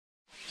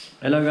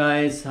Hello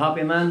guys,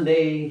 happy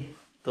Monday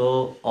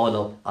to all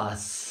of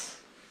us.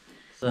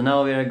 So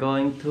now we are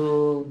going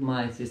to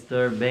my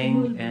sister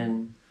Beng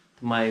and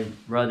to my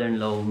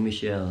brother-in-law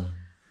Michelle.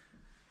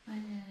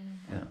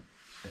 Yeah.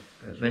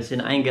 We're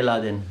in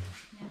Eingeladen.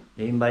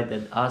 They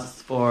invited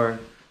us for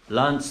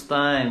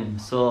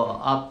lunchtime. So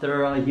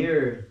after a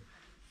year,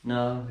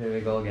 now here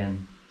we go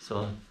again.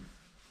 So,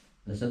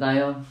 nasa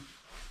tayo?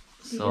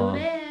 So,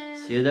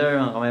 see you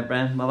there mga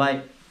friend.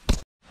 Bye-bye.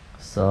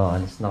 So,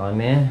 alis na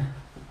kami.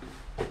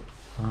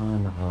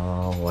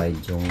 Naka-wide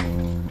yung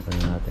ano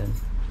natin.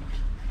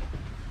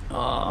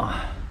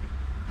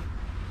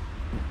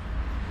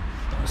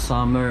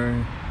 Summer.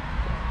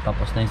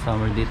 Tapos na yung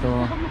summer dito.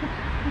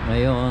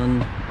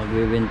 Ngayon,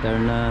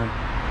 magwi-winter na.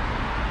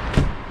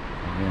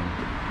 Ayan.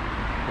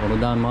 Puro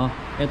damo.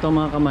 Ito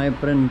mga kamay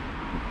friend,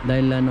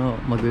 dahil ano,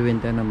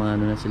 magwi-winter na mga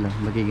ano na sila.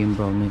 Magiging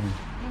brown na yun.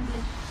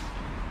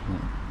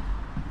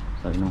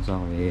 Sabi nung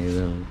sa ako, we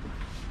will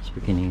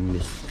speak in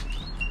English.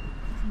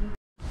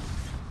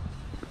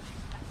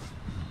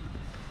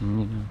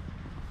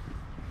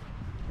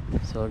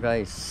 So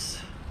guys,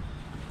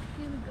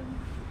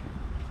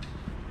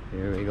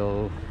 here we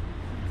go.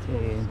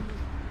 See.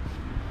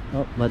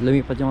 Oh, ba't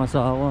lumipat yung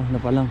asawa ko? Ano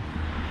pa lang?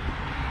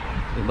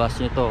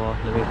 I-bus nyo to, oh.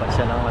 Lumipat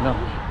siya ng ano,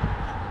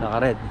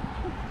 naka-red.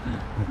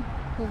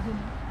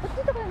 Ba't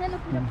dito ka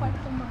nalap na part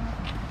ng mga...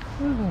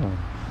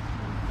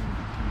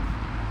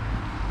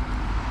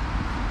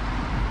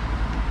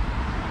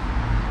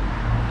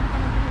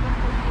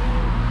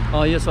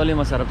 Oh, usually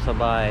masarap sa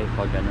bahay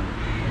pag ano.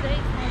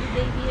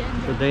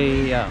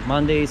 Today, yeah,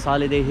 Monday is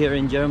holiday here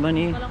in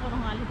Germany. Wala ko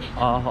ng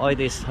holiday.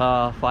 It is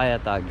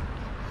Feiertag.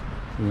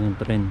 Yung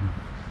trend.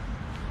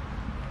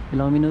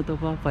 Ilang minuto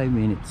pa? 5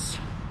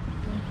 minutes.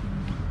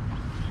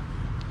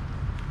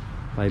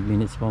 5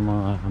 minutes pa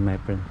mga my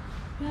friend.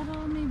 Pero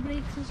may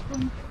break sa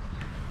spoon.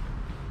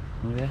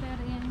 Okay.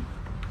 Pero yan.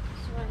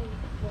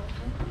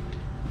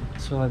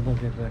 So I will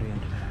prepare yan.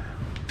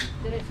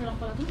 Diretso lang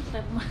pala ito. Hindi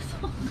tayo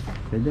pumasok.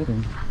 Pwede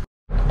rin.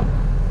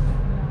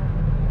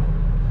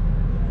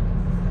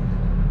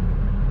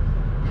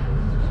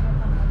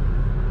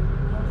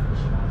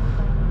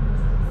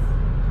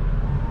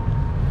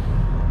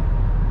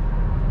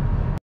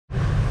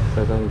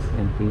 So guys,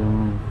 empty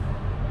yung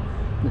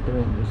the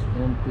train is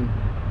empty.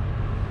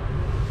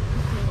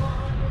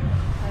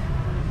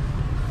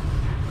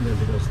 Yeah,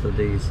 because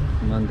today is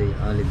Monday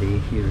holiday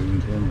here in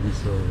Germany,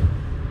 so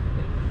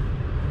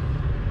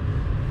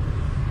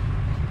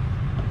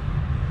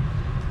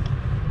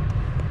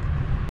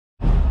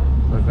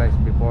guys,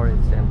 before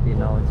it's empty,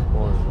 now it's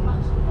full.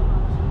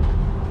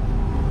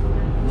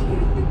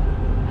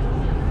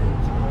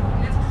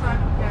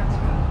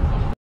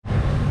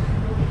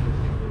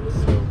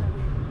 So,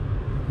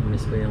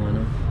 miss ko yung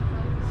ano,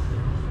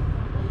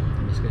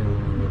 miss ko yung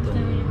luto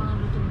ni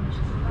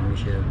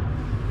Michelle.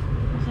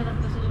 Masarap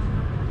kasi yung...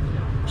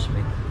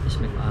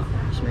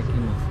 It's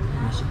making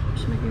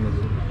mag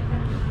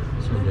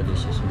so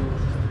delicious.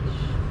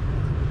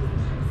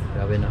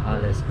 Grabe na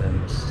alles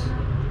bems.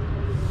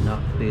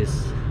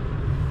 Nakpis.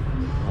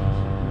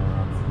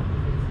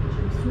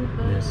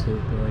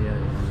 Super,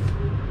 yeah.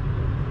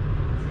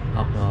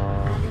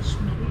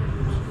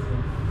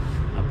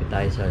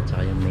 Appetizer at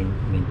saka yung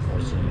main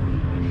course yung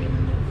main meal.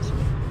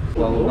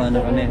 Bababa na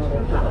kami.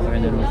 Sakay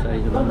na naman sa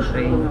ibang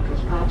train.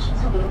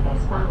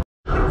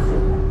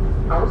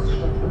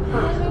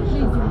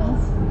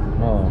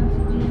 Oo.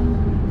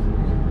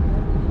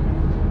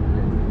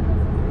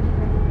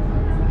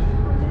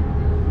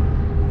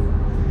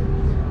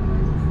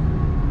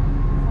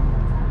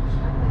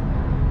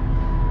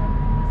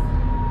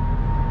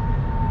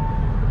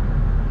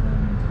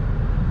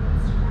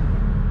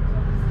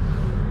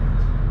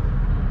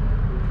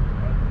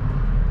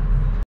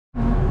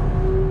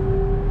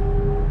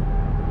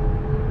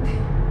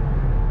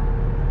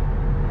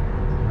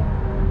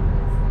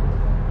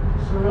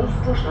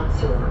 Nächste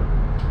Station.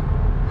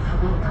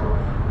 Friedhof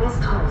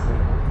Westhausen.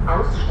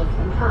 Ausstieg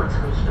in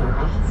Fahrtrichtung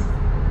rechts.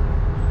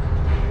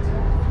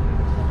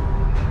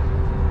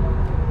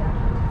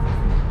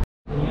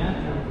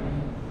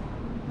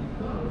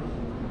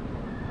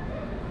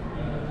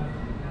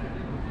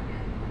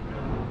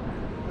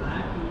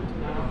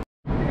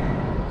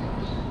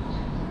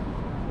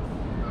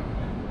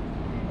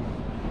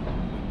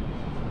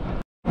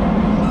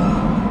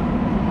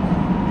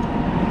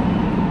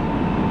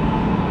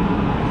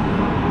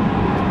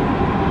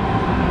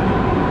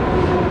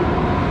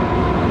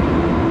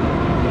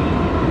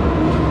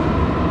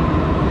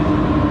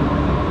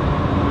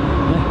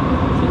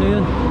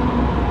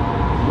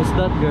 Who's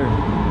that girl?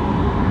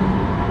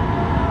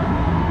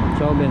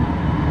 Ciao Ben,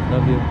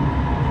 love you.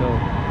 Ciao.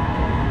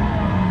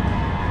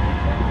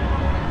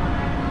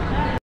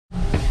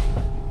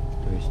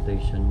 Toy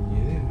station.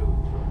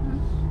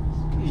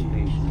 Toy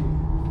station.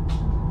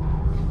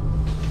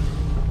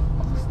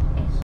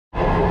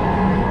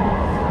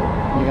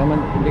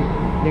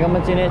 Hindi ka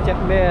man sinecheck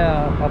be,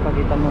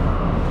 papakita mo.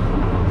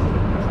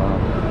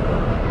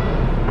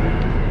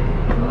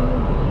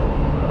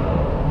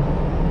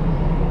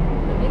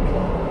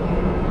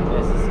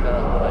 This is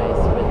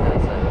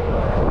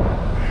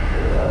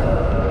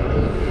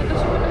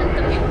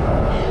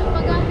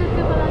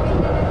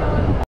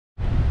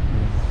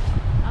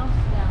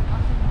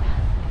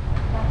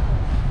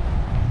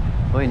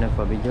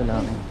Medyo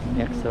lang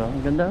extra. Ang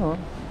ganda oh.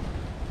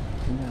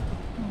 Ganda.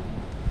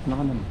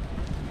 Naka naman.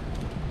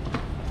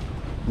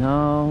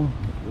 Now,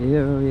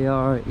 here we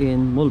are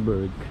in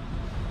Mulberg.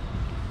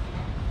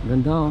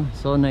 Ganda oh.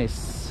 So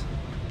nice.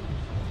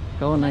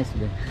 So nice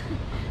ba?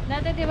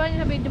 Dati diba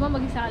yung sabi, diba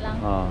mag-isa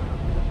lang?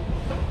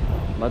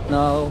 But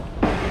now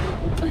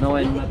I'm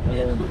not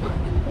alone.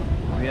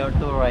 We are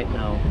two right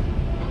now.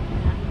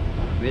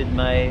 With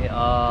my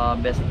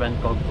best friend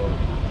Coco.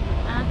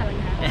 Ah,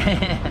 talaga?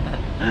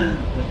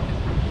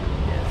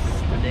 Yes,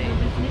 today.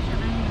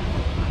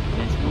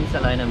 Yes,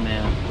 minsan lang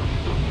naman.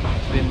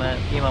 So,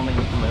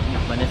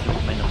 manis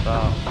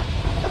pa.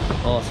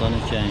 Oh,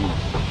 sunshine.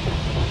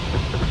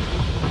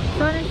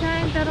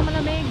 Sunshine, pero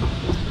malamig.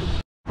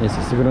 Yes,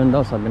 siguro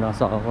daw, sabi na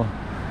sa ako.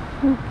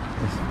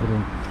 Yes, siguro.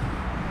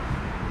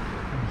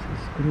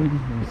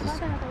 Yes,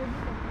 siguro.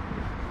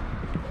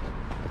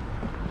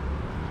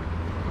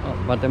 Oh,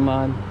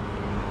 Bateman.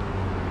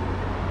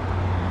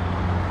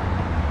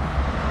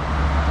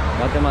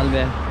 Bateman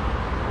be.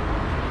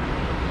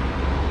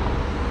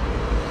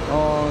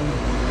 Oh,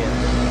 yes.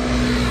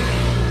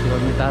 Siguro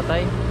ni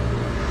tatay.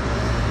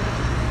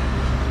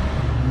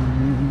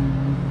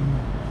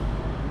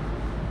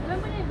 Alam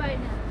mo na yung bahay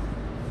na?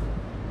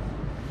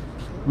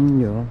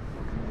 Yeah.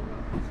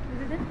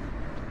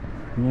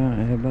 Yeah,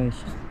 I have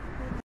ice.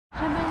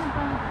 Sabi na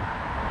pa.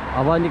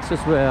 Abanik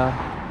suswea.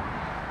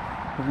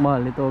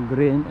 Mahal ito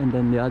green and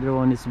then the other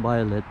one is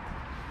violet.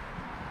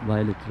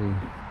 Violet tree.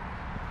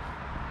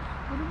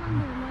 Puro man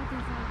nila natin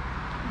sa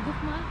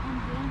Bukmal, ang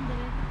bilang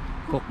direct.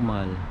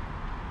 Kokmal.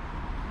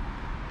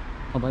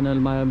 Abanal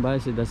mayan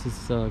das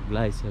ist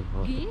gleiche.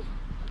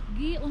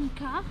 Geh und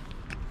K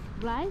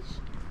gleich.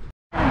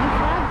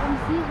 Gefragt und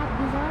sie hat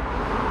gesagt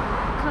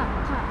K.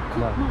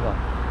 Guck mal.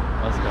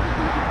 Was ka?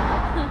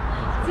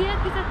 Sie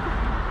hat gesagt K.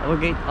 Oh,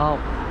 geht auf.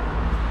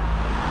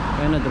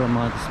 Keine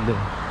dramatisch be.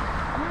 Nein,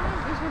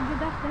 ich habe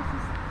gedacht, das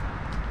ist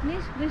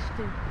nicht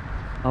richtig.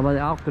 Aber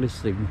auch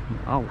richtig.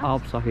 Auch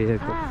Hauptsache hier.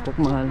 Guck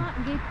mal.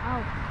 Geht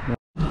auf.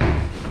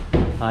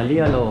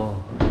 Hallihallo.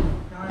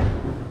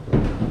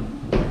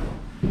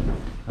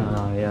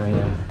 Ja.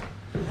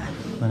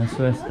 Meine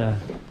Schwester.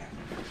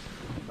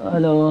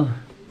 Hallo.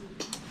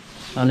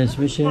 Hallo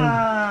Michelle.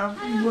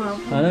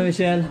 Hallo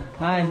Michelle.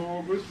 Hi.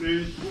 Grüß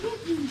dich.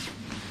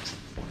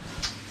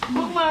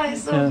 Guck mal,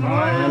 ist so Ja,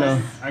 hallo.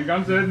 Ein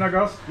ganz seltener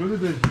Gast. Grüße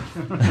dich.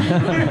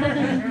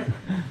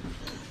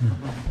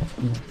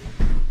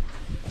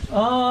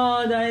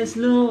 Oh, da ist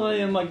Lu,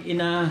 yung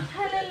mag-ina.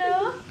 Hallo.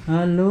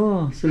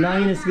 Hallo,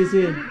 sulangin is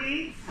gisin.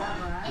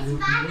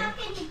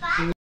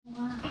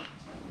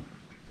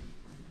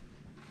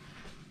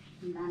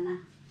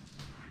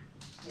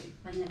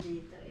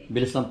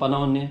 Bilis ng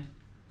panahon niya.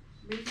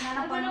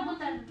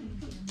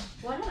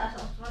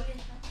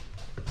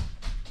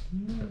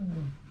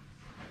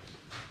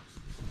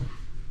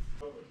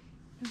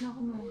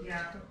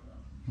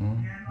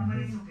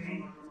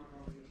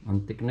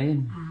 Antik na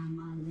yun.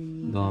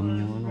 Dami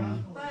niyang ano.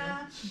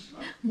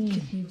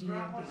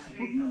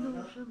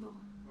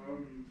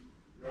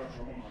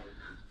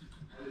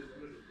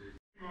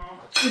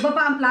 Iba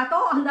pa ang plato?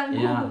 Ang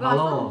dami Yeah, mong bugasan.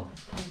 hallo.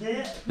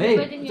 Hey,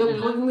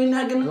 huwag mo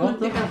ginaganon.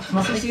 Teka,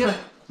 masisira.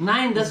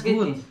 Nein, das geht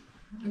nicht.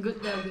 Good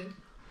daw, good.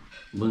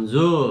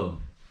 Bonjour.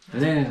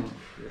 Ano?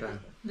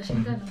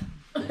 Lasing ka, no?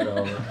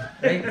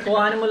 Hey,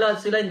 kuhanin mo lahat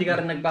sila, hindi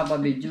ka rin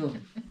nagpapabidyo.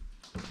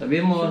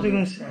 Sabi mo.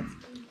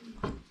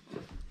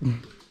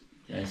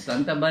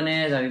 Santa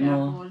Bane, sabi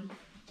mo.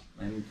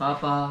 I'm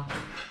Papa.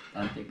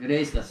 Tante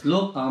Grace, das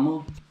Look,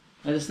 kamo.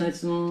 Das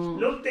ist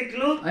Look, take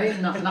look. Ay,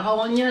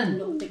 naka-on yan.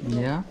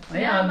 Ja.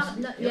 Ayan,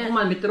 Yeah. guck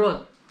mal, mit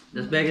Rot.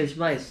 Das Berg ist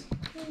weiß.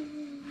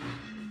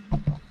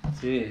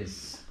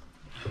 Süß.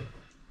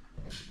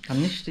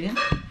 Kann nicht stehen.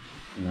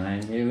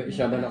 Nein, ich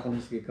habe noch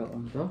nicht gekauft.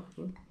 Doch?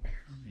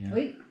 Ja.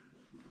 Uy,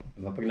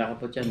 Aber pag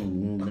nakapot yan,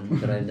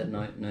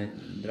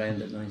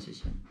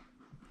 390 yan.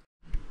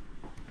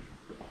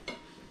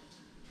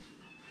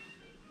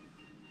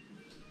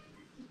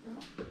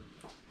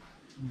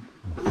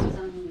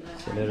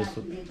 Celery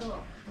soup. dito.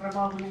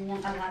 Trabaho na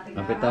niyang kalahati.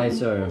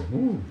 Appetizer.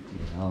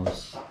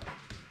 House.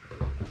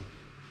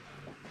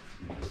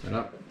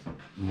 Sarap.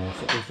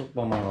 Musok-usok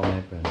pa mga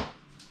kawiper.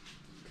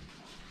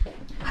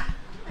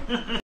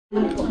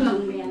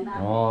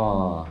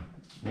 Oh,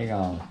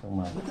 ikaw,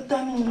 tumal. Ba't ang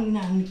daming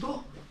inahan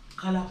nito?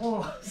 Kala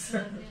ko.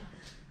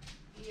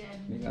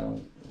 Ikaw.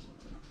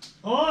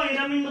 Oh,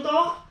 iramin mo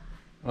to?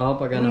 Oh,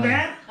 pag ano.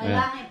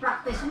 Kailangan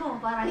i-practice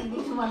mo para hindi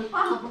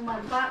sumalpa.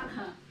 Pumalpa.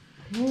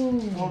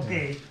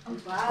 Okay.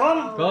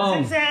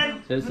 Kom. Sir.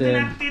 Sir.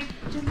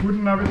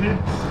 Guten Appetit.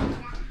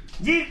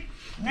 Jeep.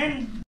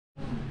 Nen.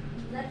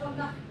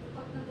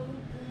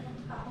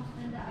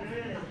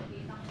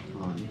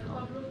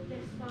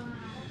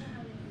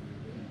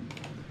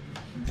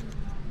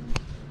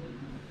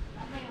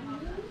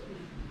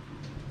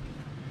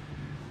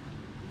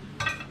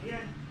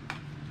 Yan.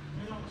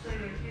 Ano ko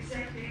sa'yo,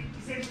 isave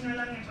na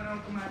lang yan para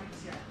automatic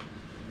siya.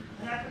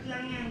 Malapit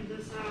lang yan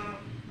doon sa...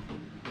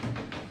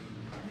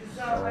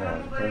 alam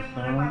mo ba yung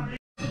Republic?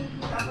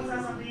 Tapos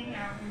sasabihin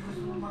niya kung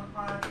gusto mo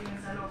magpa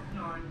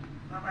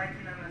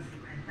papayag ka lang ng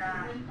 50.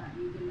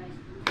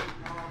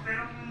 Oo,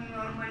 pero kung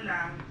normal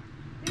lang,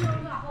 Pero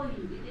ako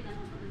hindi,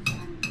 tinanong ko rin sa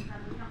akin.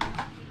 Sabi niya, kung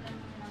makikita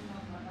mo nilang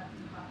mga bata,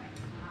 papayag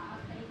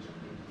at the age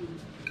of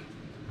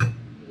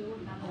 15.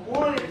 Yun, ako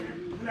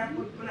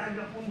wala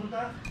hanggang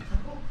pumunta.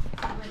 Ako.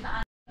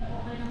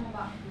 okay na mo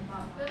ba?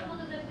 Pero kung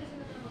nagdala kasi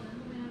na trabaho,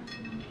 ano may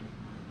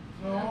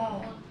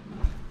Oo.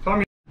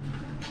 Tommy.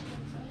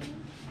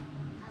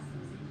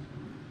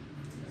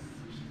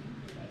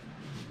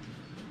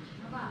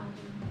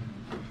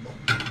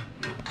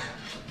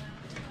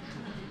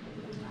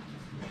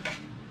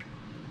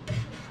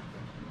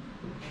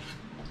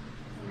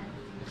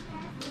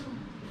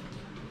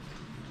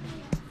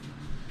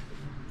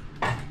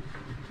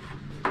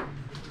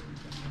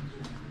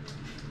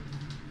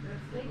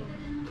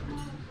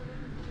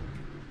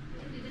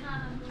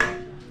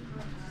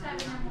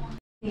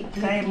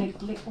 Kaya mo.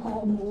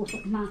 Oo,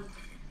 umuusok na.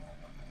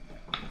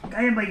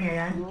 Kaya ba niya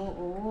yan?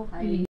 Oo.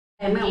 Ay,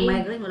 may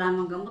migraine, wala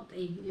namang gamot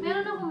eh.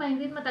 Meron akong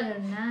migraine matagal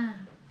na.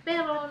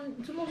 Pero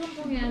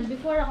sumusumpong yan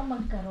before ako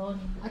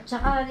magkaroon. At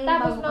saka,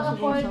 Tapos bago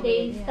mga kasi 4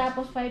 days,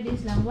 tapos 5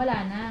 days lang, wala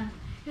na.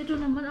 Ito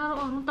naman,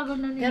 araw-araw, tagal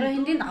na nito. Pero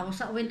hindi na,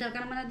 sa winter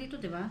ka naman na dito,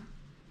 di ba?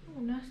 Oh,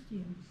 last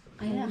year.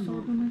 Ayan.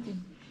 Suot naman natin.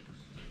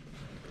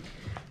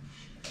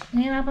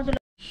 Nahirapan tuloy.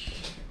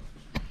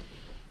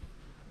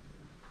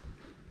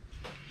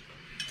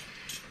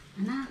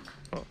 Anak.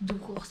 Du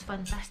kochst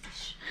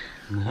fantastisch.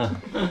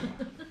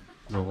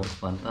 So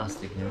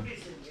fantastic, ja.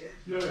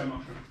 Ja, ja,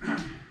 mach schon.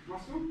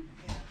 Machst du?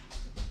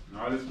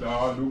 Alles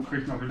klar, du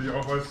kriegst natürlich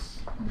auch was.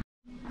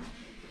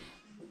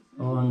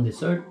 On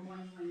dessert,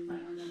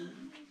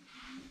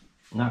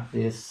 knock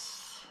this.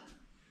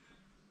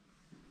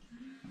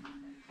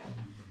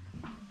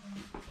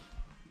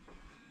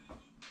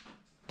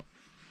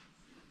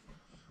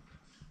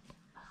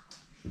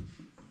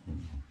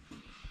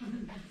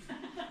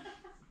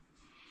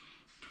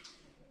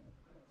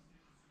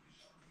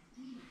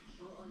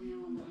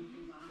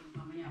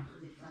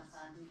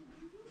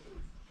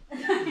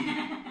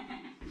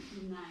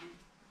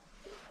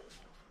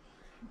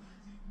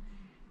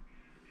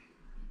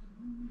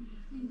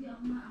 Hindi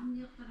ako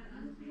maamyak talaga.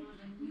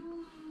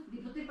 Di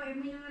ba tayo pa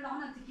uminom na ako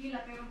ng tequila,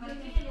 pero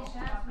ganito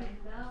siya.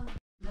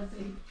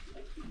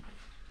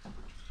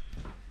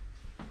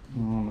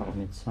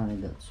 Mit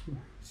Sunny dazu.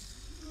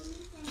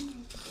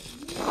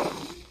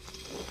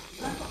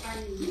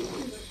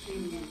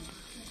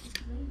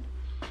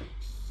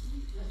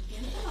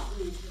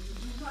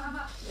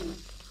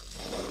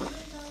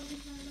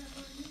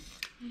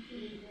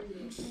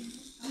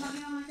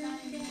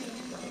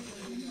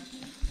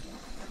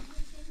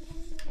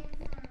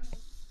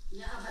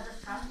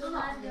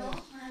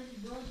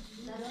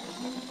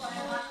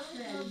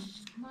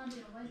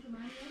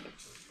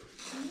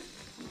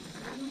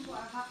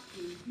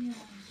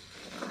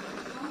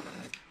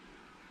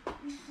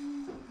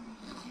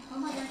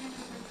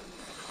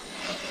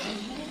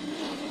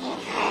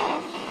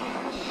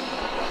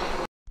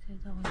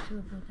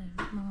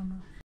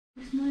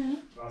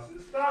 Was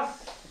ist das?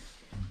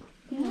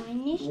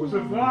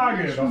 Große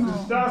Frage, was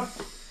ist das?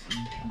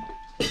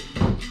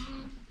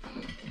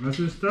 Was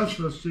ist das?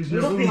 Was steht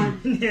hier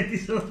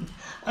rum?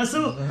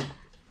 Also,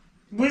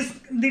 wo ist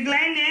die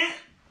Kleine?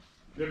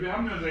 Ja, wir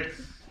haben ja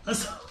 6.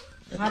 Also,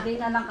 Hati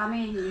na lang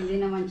kami, hindi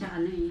naman siya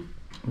ano eh.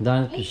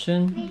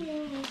 Dankeschön.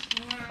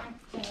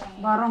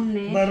 Barong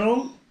ne.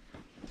 Barong?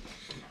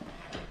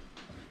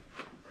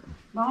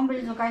 Barong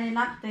bilis mo kayo ni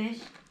Naktes.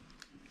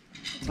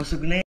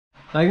 Busog na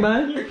Like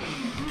man?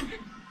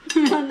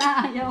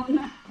 Na, ayaw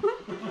na.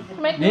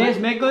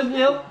 Yes, make good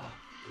milk.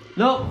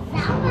 Look.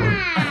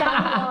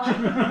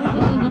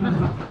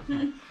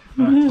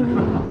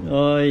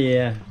 Oh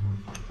yeah.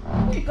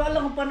 Ikaw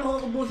lang kung paano ko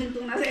ubusin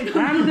itong nasa ito.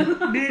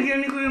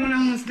 Binigyan ni Kuya mo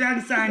ng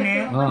slag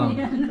sana. Oh.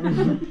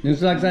 Yung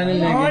slag sa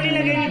nila. Oo,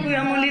 nilagyan ni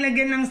Kuya mo,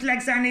 nilagyan ng slag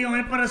sana yung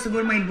para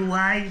siguro may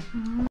buhay.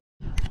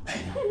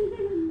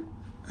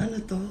 Ano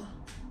to?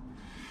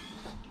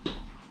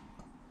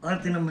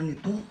 Arte naman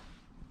ito.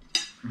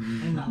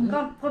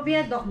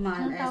 Kopya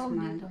Dokman,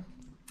 Esman.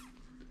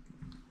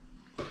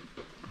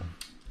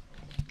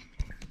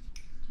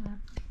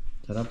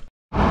 Sarap.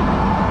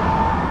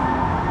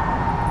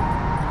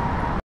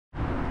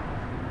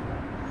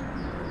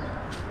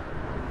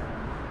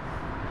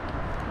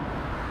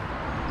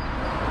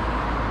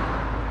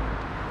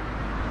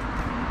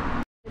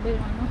 Iba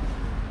yung ano?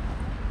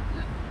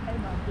 Ay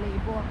ba,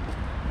 flavor.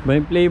 Ba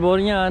yung flavor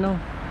niya, ano?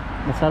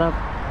 Masarap.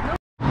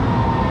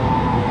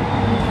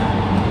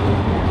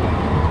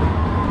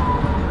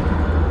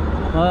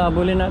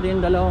 Abulin natin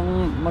yung dalawang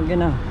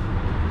mag-ina.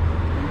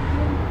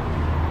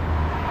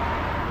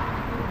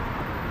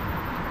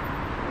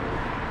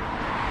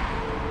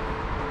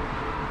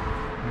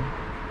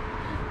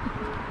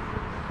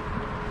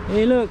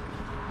 Hey look,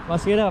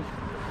 pass it up.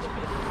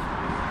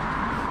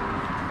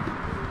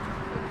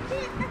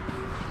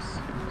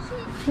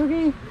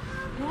 Okay.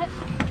 What?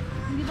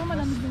 Hindi ba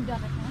malamig yung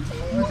jacket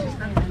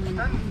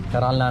niya?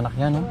 Karal na anak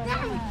niya, no?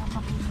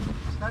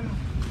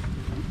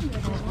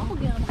 Ako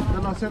gano'n.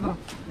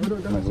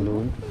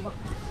 Nagulong.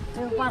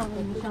 Pero parang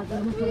masyado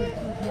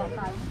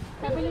yata.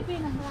 Sa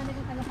Pilipinas, marami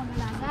kang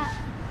tagapag-alaga.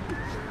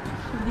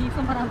 Dito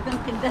marami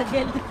kang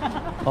kindergel.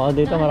 Oo,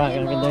 dito marami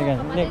kang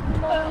kindergarten. Kapatid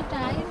mo,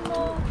 tsahin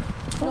mo,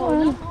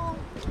 lola mo.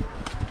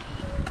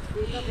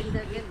 Dito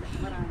kindergel,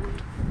 marami.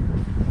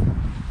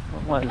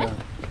 Wala.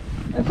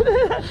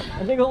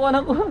 Hindi ko kuha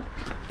ko.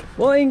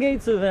 Oh,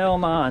 engage sa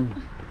mga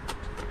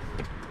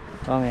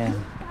okay.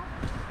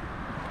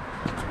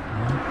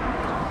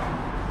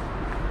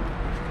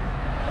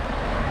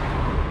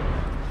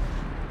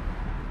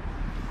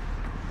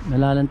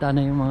 Nalalanta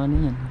na yung mga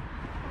niyan.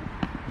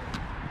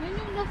 Yan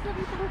yung last na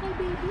kita ko kay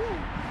baby eh.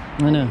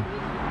 Ano?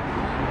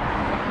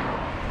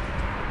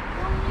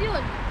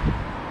 Yun.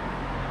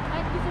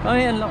 Kahit gusto Oh,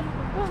 yan lang.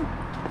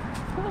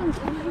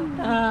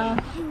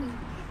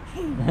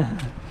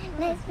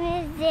 Let's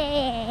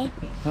visit.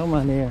 Oh,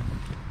 mali yan.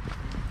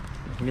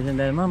 Gising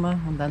dahil mama,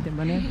 ang tante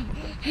ba niya?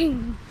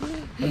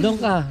 Doon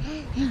ka.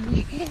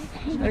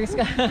 Aris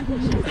ka.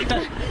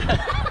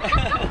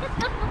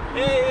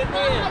 Hey, ito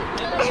yan.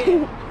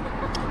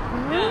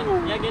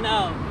 Yan,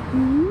 ginaw.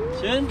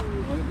 Shun?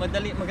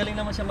 Magaling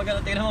naman siya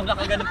magano. Tingnan mo,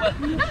 nakagano pa.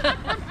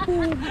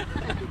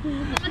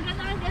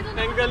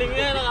 Ang galing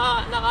niya,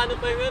 nakaano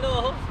pa yung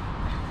ano.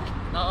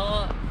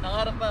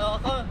 Nakarap pa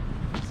ako.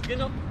 Sige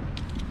no.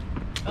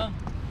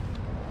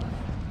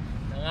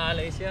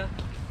 Nangalay siya.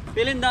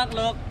 Vielen Dank,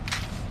 Lok.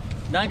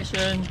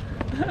 Dankeschön.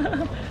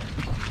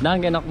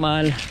 Danke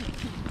nochmal.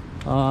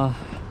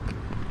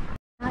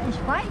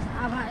 Spice,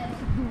 aber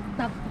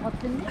dapat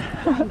din.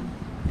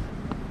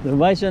 Du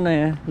weißt schon,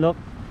 ja, Lok.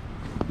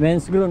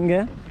 Wenn's grün,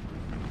 gell?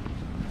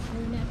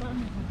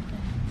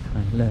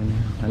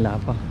 Wala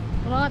pa.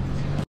 Rot.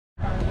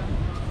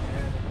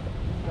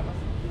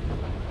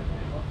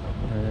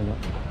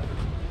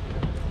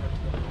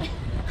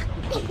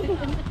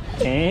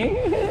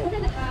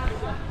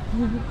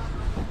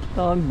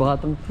 Ang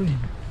batang to eh.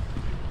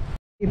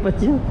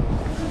 Ipat yan.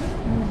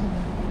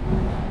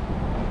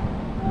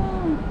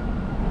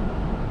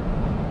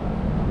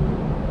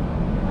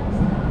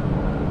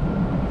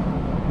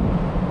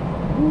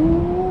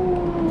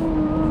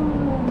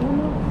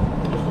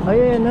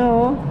 Ayan na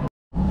oh.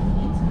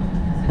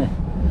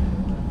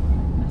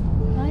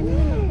 Ay, may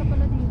naman ka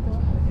pala dito.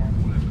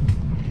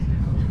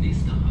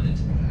 Nächster Halt.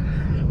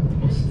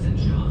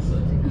 Ostseestraße.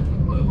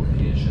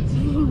 Europäische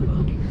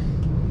Zentralbank.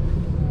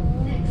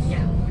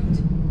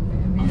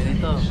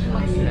 Ganito.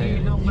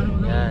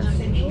 Yan.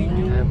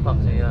 Ayan pa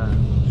siya.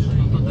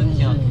 Tutudun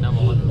siya.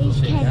 Kinamukot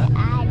siya.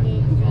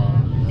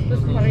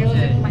 Tapos pareho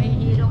din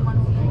mahihirong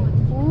manunood.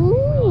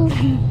 Ooh.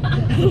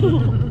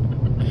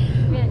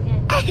 Yan,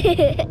 yan.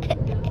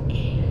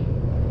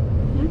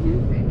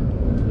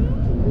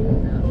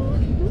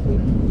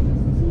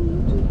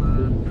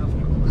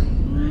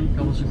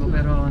 Kamusta ko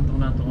pero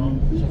antong nato ko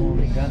sa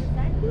kumiga.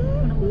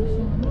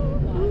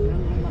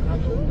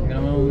 Hindi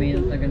naman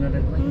umiinat na gano'n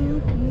rin.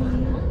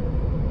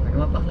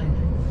 Nagmapak lang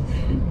ito.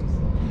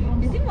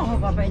 Hindi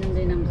makakapainom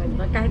din ng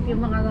kanta. Kahit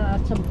yung mga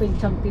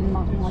samping-samping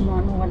mga kung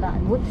ano-ano wala.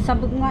 Buti,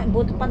 sabi ko nga,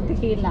 buti pang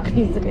tequila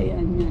kaysa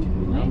ganyan yan.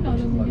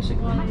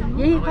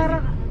 Eh, para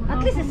at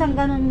least isang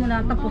ganun mo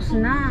na, tapos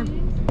na.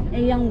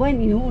 Eh, yung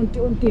wine,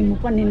 inuunti-unti mo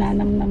pa,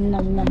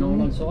 ninanam-nam-nam-nam.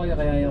 Nung magsuka,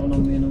 kaya ayaw ko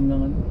nang uminom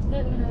ng ano.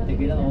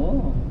 Tequila,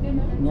 oo.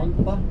 Noon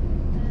pa.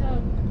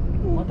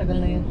 Matagal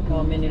na yun.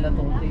 Kami nila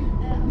to.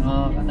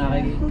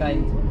 Nakikikay.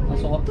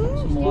 Pasok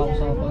ako, sumuha ako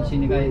sa kapag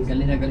sinikay.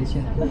 Gali na gali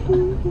siya.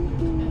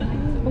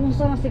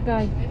 Kumusta na si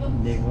Kai?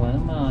 Hindi ko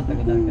alam,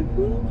 matagal-tagal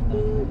ko naman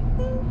talaga.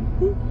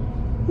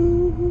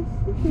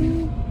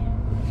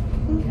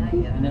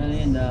 Ano na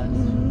yun, daan?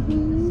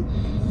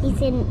 He's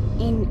in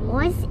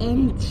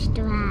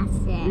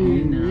Ostendstraße.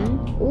 Yun na.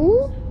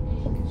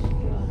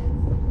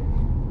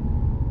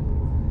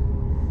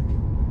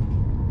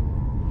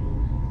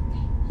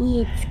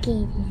 Jetzt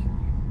geht es.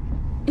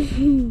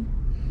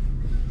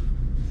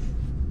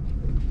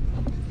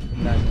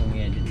 Dahil kong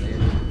i-edit na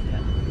yun.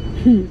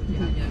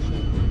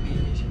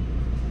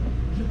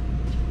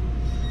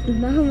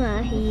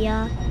 Mama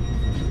hier.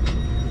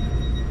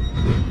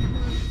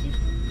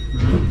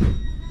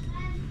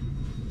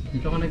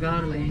 Dito ka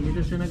nag-aaral eh.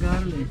 Dito siya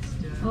nag-aaral eh.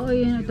 Oo,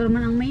 yun. Ito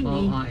naman ang main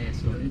eh. Oo,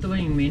 so ito ba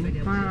yung main?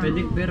 Pwede,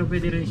 pero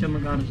pwede rin siya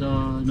mag-aaral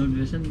sa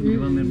Northwestern. Di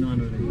ba meron ng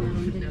ano rin?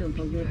 Meron dito,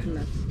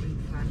 pag-class.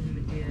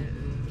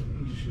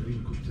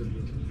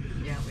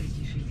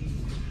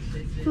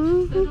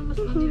 Pero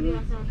mas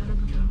mabibiyasa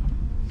talaga.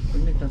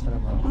 Pag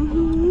nagtatrabaho.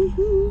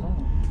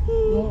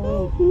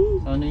 Oo.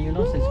 Sa ano yun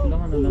lang? Sa school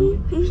lang ano lang yun?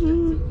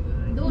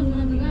 Doon mo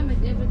nagagamit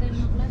every time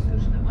ng class.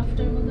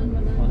 After mo doon,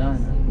 Wala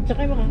na.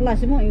 Tsaka yung mga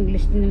klase mo,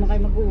 English din naman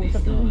kayo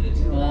mag-uusap.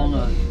 Oo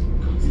nga.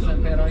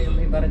 Pero yung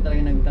iba rin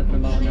talaga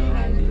nagtatrabaho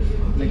na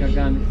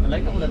nagagamit.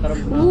 Like ako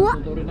natrabaho.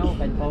 Tuturin ako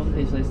kahit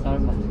paunti sa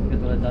Starbucks.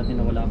 Katulad dati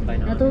na wala akong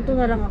kain na. Natuto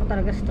na lang ako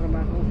talaga sa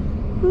trabaho.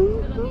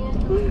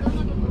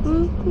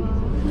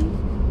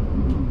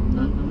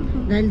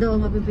 Dahil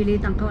doon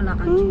mapipilitan ka, wala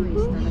kang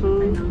choice. Talaga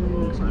kayo nang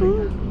sakay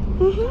ka.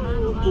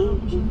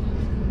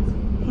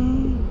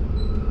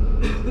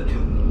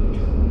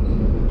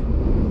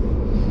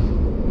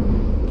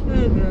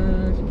 Hey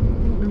guys,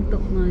 ang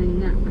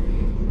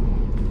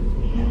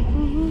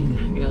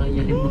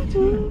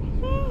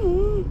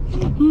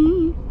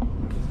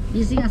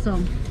You sing a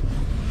song.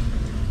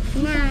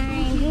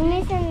 Nein, wir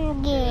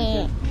müssen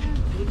gehen.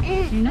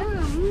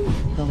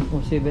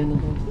 Tampo, 7 na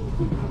to.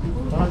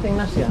 Parating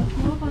na siya.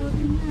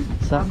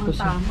 Sakto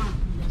siya.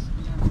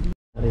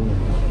 Rin yun.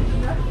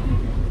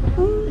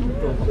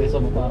 Ito, pakisa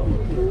mo pa.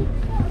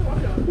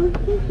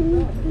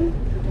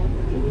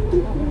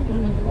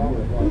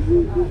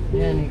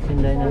 Yan,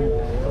 ikinday na.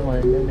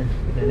 Tumahan na na.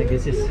 Kita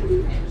nag-isis.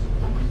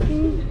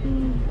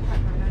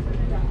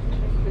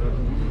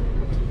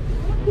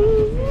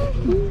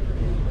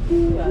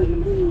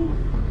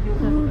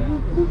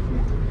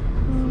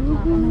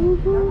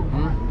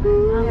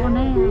 Ako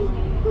na yan.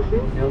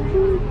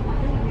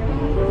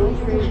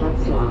 Nächste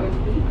Station.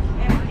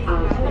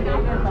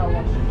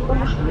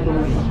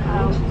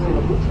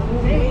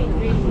 Umsteigen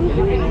Sie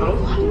zur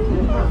Ausstieg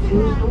in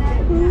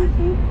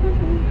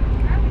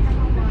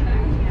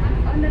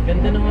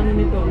Ganda naman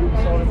nito.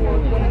 Sorry po.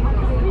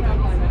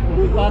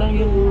 Parang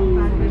yung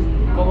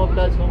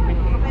camouflage kong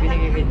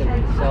binigay kita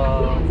sa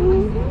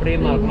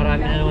Primark.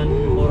 Marami na naman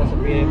mura sa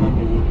Primark.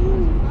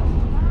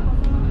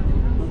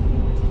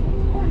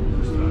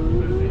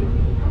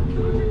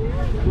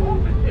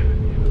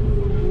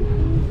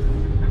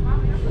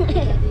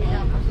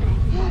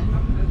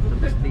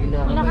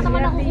 Wala ka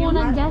naman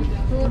nakukunan dyan.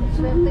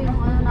 Swerte yung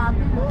ano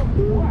natin.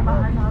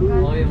 Bahan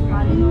agad. Oo, yung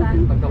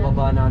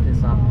pagkababa natin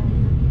sa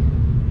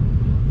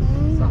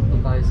sakto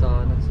tayo sa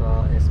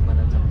S-Bahn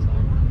at saka sa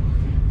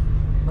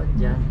ba't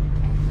dyan?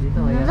 Dito,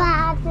 ayan.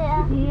 Warte.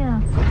 Iya.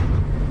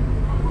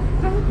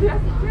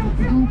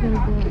 Dunkel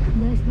der.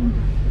 Da ist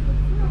dunkel.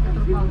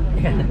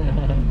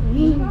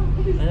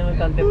 Ano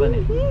magkante ba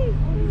niya?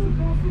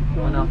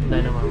 Ano ako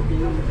tayo naman?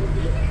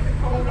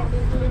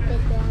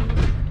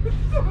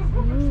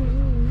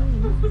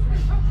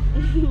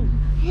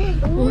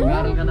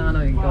 Mag-aaral ka ng ano,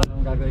 ikaw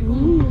ang gagawin ko.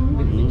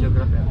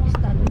 Videographer.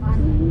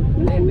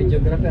 Hindi,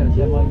 videographer.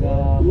 Siya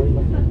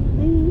mag-podcast.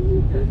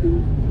 Nächste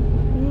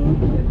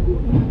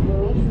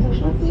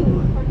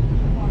Station.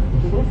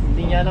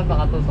 Hindi niya alam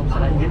makatutok sa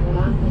kanya.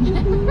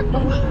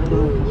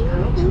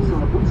 Umsteigemöglichkeit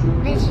zur Bus-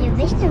 Welche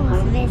Richtung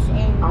ist es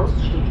in?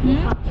 Ausstieg in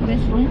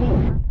Westen?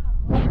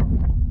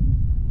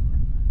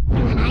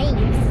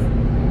 Links.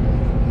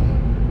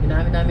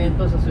 Ginamit namin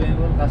ito sa swimming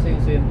pool kasi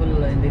yung swimming pool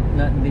hindi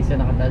siya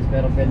nakataas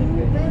pero pwede.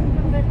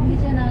 Hindi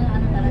siya na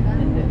ano talaga.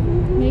 Hindi.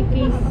 May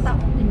case.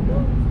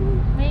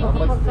 May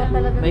Pagka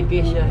talagang May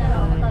case siya.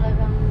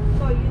 talagang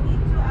pag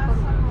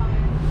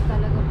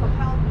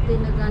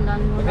tinaganan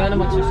mo. Pagka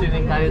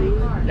magsuswimming tayo,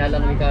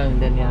 lalangoy ka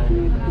and then yan.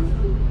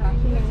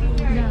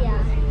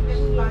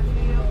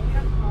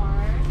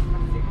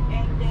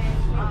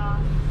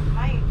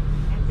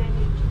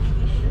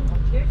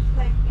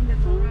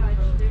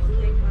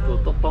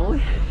 Tutok pa mo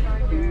eh.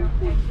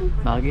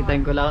 Nakikita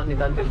ko lang ni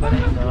Tante pa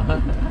rin. No?